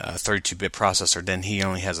a 32-bit processor, then he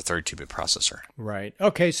only has a 32-bit processor. Right.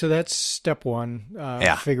 Okay, so that's step one.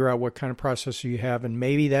 Figure out what kind of processor you have, and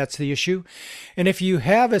maybe that's the issue. And if you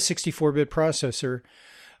have a 64-bit processor,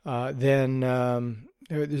 then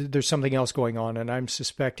there's something else going on, and I'm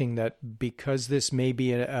suspecting that because this may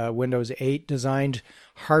be a Windows 8 designed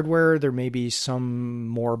hardware, there may be some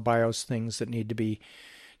more BIOS things that need to be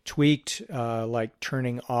tweaked, like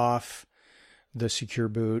turning off the secure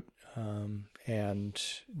boot, and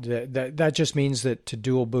that just means that to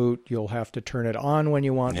dual boot, you'll have to turn it on when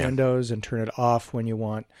you want Windows and turn it off when you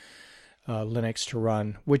want Linux to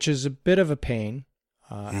run, which is a bit of a pain,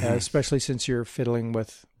 especially since you're fiddling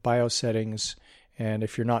with BIOS settings. And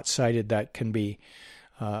if you're not sighted, that can be,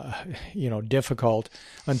 difficult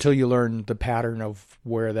until you learn the pattern of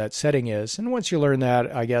where that setting is. And once you learn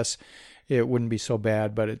that, I guess it wouldn't be so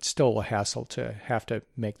bad, but it's still a hassle to have to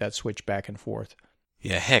make that switch back and forth.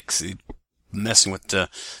 Yeah, heck, messing with the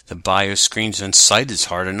BIOS screens on sight is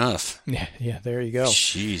hard enough. Yeah, there you go.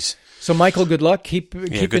 Jeez. So, Michael, good luck. Keep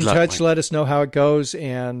in touch. Mike. Let us know how it goes,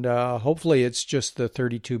 and hopefully it's just the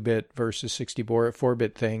 32-bit versus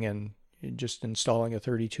 64-bit thing, and just installing a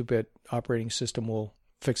 32-bit operating system will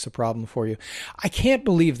fix the problem for you. I can't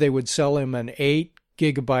believe they would sell him an 8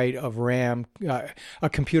 gigabyte of RAM, a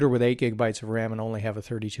computer with 8 gigabytes of RAM, and only have a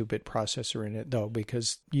 32-bit processor in it, though,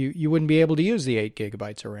 because you wouldn't be able to use the 8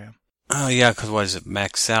 gigabytes of RAM. Oh, yeah, because what is it,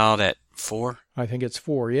 max out at 4? I think it's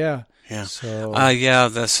 4, yeah. Yeah. So,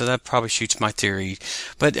 so that probably shoots my theory.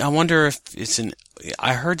 But I wonder if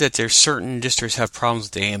I heard that there's certain distros have problems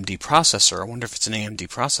with the AMD processor. I wonder if it's an AMD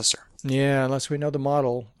processor. Yeah, unless we know the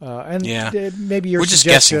model. Maybe we're just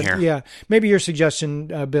guessing here. Yeah, maybe your suggestion,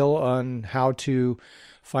 Bill, on how to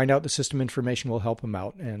find out the system information will help him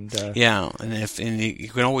out. And and you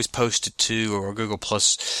can always post it to or Google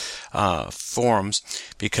Plus forums,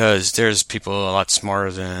 because there's people a lot smarter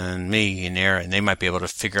than me in there, and they might be able to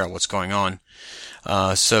figure out what's going on.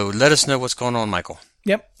 So let us know what's going on, Michael.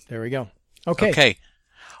 Yep, there we go. Okay.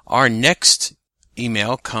 Our next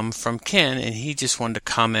email come from Ken, and he just wanted to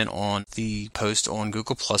comment on the post on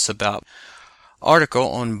Google Plus about article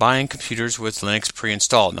on buying computers with Linux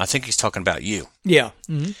pre-installed. And I think he's talking about you. Yeah.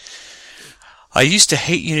 Mm-hmm. I used to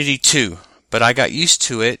hate Unity too, but I got used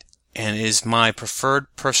to it and is my preferred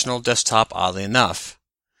personal desktop, oddly enough.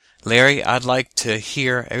 Larry, I'd like to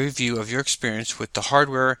hear a review of your experience with the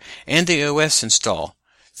hardware and the OS install.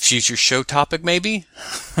 Future show topic, maybe?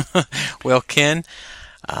 Well, Ken,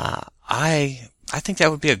 I think that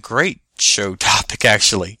would be a great show topic,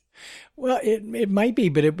 actually. Well, it might be,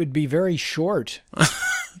 but it would be very short.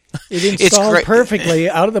 It installed perfectly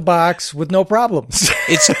out of the box with no problems.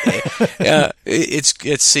 It's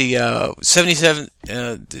the 77.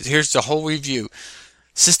 Here's the whole review.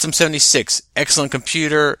 System 76, excellent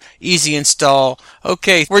computer, easy install.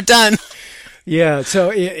 Okay, we're done. Yeah,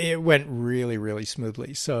 so it went really, really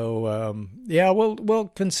smoothly. So we'll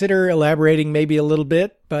consider elaborating maybe a little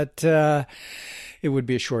bit, but it would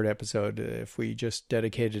be a short episode if we just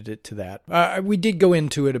dedicated it to that. We did go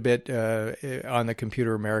into it a bit on the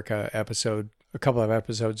Computer America episode a couple of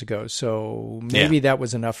episodes ago, so maybe that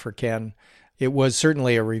was enough for Ken. It was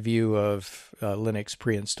certainly a review of Linux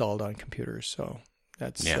pre-installed on computers, so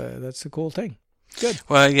that's the cool thing. Good.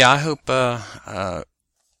 Well, yeah, I hope that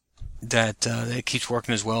it keeps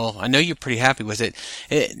working as well. I know you're pretty happy with it.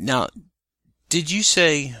 Now, did you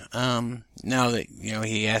say now that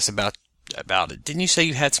he asked about it? Didn't you say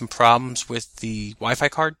you had some problems with the Wi-Fi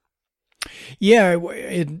card? Yeah,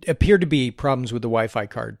 it appeared to be problems with the Wi-Fi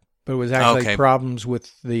card, but it was actually problems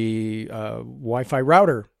with the Wi-Fi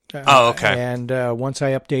router. Okay. And once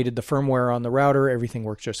I updated the firmware on the router, everything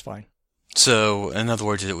worked just fine. So, in other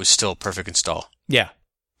words, it was still a perfect install. Yeah.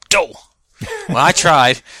 Oh. Well, I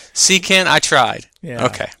tried. See, Ken, I tried. Yeah.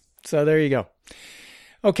 Okay. So there you go.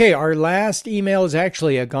 Okay, our last email is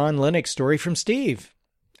actually a Gone Linux story from Steve,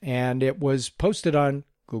 and it was posted on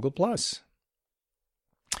Google+.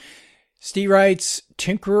 Steve writes,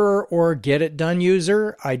 Tinkerer or Get It Done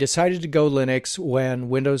user, I decided to go Linux when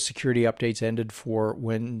Windows security updates ended for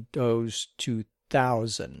Windows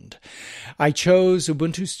 2000. I chose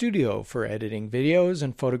Ubuntu Studio for editing videos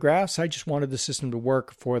and photographs. I just wanted the system to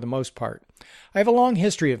work for the most part. I have a long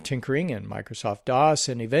history of tinkering in Microsoft DOS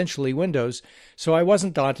and eventually Windows, so I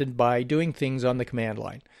wasn't daunted by doing things on the command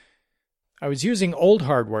line. I was using old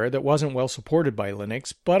hardware that wasn't well supported by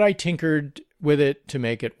Linux, but I tinkered with it to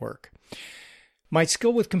make it work. My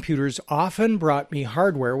skill with computers often brought me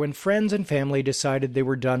hardware when friends and family decided they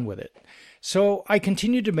were done with it. So I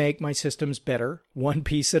continued to make my systems better, one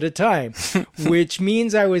piece at a time, which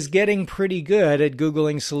means I was getting pretty good at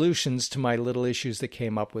Googling solutions to my little issues that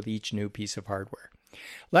came up with each new piece of hardware.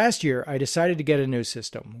 Last year, I decided to get a new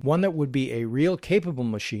system, one that would be a real capable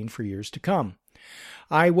machine for years to come.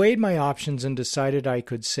 I weighed my options and decided I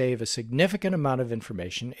could save a significant amount of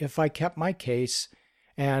information if I kept my case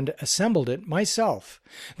and assembled it myself.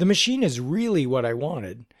 The machine is really what I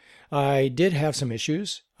wanted. I did have some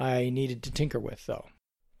issues I needed to tinker with, though.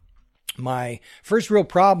 My first real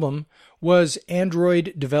problem was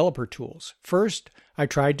Android developer tools. First, I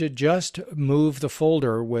tried to just move the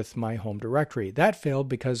folder with my home directory. That failed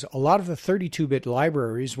because a lot of the 32-bit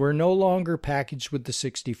libraries were no longer packaged with the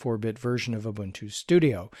 64-bit version of Ubuntu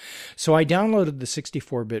Studio. So I downloaded the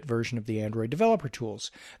 64-bit version of the Android developer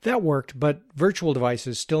tools. That worked, but virtual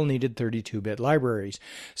devices still needed 32-bit libraries.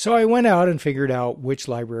 So I went out and figured out which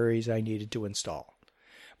libraries I needed to install.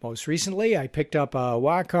 Most recently, I picked up a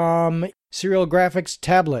Wacom Serial Graphics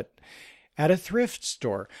tablet at a thrift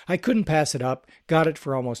store. I couldn't pass it up, got it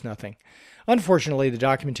for almost nothing. Unfortunately, the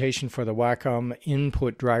documentation for the Wacom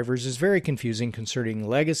input drivers is very confusing concerning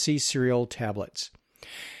legacy serial tablets.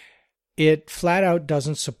 It flat out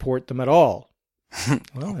doesn't support them at all.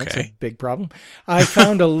 Well, that's a big problem. I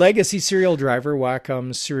found a legacy serial driver,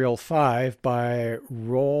 Wacom Serial 5 by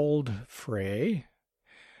Roald Frey,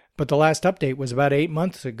 but the last update was about 8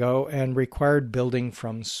 months ago and required building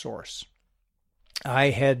from source.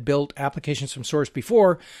 I had built applications from source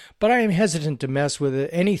before, but I am hesitant to mess with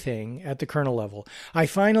anything at the kernel level. I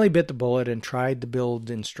finally bit the bullet and tried the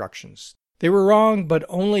build instructions. They were wrong, but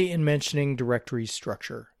only in mentioning directory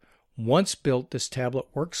structure. Once built, this tablet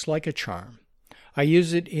works like a charm. I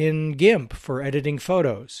use it in GIMP for editing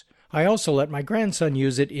photos. I also let my grandson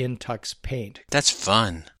use it in Tux Paint. That's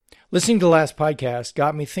fun. Listening to the last podcast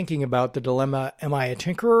got me thinking about the dilemma, am I a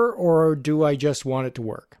tinkerer or do I just want it to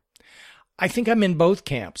work? I think I'm in both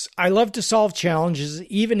camps. I love to solve challenges,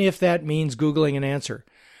 even if that means Googling an answer.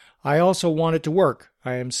 I also want it to work.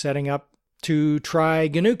 I am setting up to try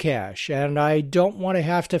GNU Cache, and I don't want to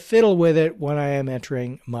have to fiddle with it when I am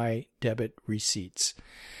entering my debit receipts.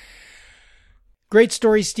 Great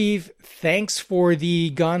story, Steve. Thanks for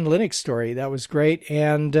the Gone Linux story. That was great.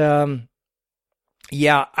 And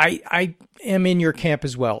yeah, I am in your camp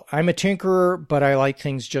as well. I'm a tinkerer, but I like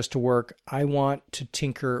things just to work. I want to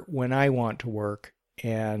tinker when I want to work.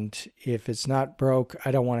 And if it's not broke,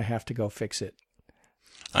 I don't want to have to go fix it.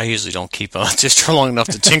 I usually don't keep a distro long enough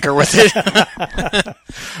to tinker with it.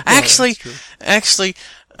 Actually,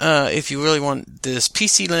 if you really want, this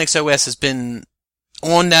PC Linux OS has been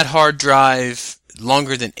on that hard drive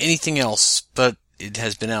longer than anything else, but it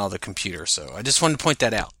has been out of the computer. So I just wanted to point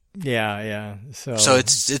that out. Yeah. So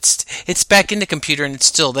it's back in the computer and it's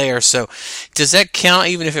still there. So does that count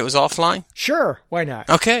even if it was offline? Sure, why not?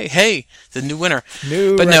 Okay, hey, the new winner.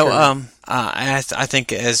 But no, I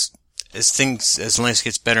think as Linux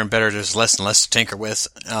gets better and better, there's less and less to tinker with,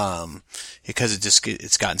 because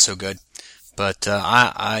it's gotten so good. But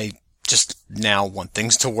I just now want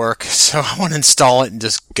things to work, so I want to install it and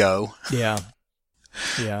just go. Yeah.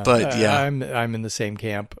 But yeah, I'm in the same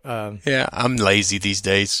camp. Yeah, I'm lazy these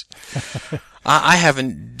days. I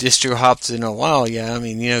haven't distro hopped in a while. Yeah, I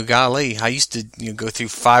mean, golly, I used to go through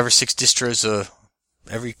 5 or 6 distros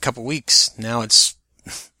every couple weeks. Now it's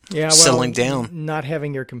settling down. Not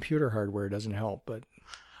having your computer hardware doesn't help, but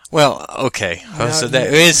well, okay. So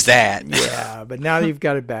there is that. Yeah, but now that you've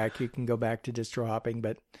got it back, you can go back to distro hopping.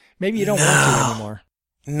 But maybe you don't want to anymore.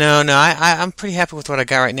 No, I'm pretty happy with what I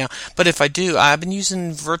got right now. But if I do, I've been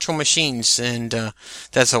using virtual machines, and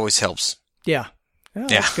that always helps. Yeah. Oh, yeah.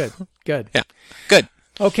 That's good. Good. Yeah. Good.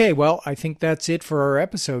 Okay, well, I think that's it for our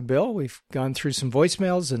episode, Bill. We've gone through some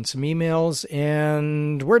voicemails and some emails,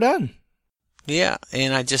 and we're done. Yeah,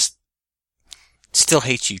 and I just still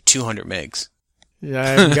hate you, 200 megs. Yeah,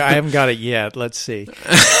 I haven't got it yet. Let's see.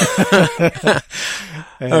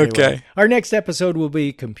 Anyway, okay. Our next episode will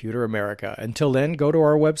be Computer America. Until then, go to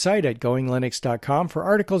our website at goinglinux.com for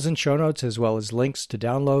articles and show notes, as well as links to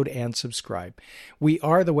download and subscribe. We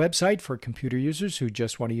are the website for computer users who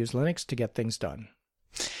just want to use Linux to get things done.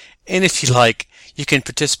 And if you like, you can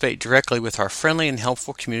participate directly with our friendly and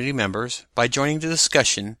helpful community members by joining the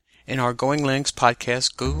discussion in our Going Linux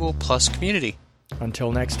podcast Google Plus community.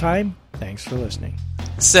 Until next time, thanks for listening.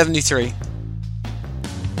 73.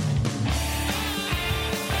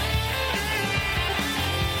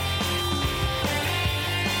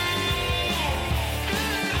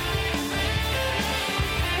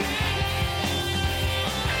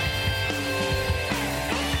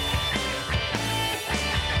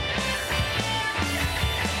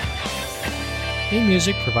 Theme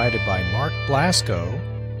music provided by Mark Blasco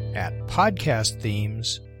at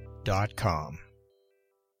podcastthemes.com.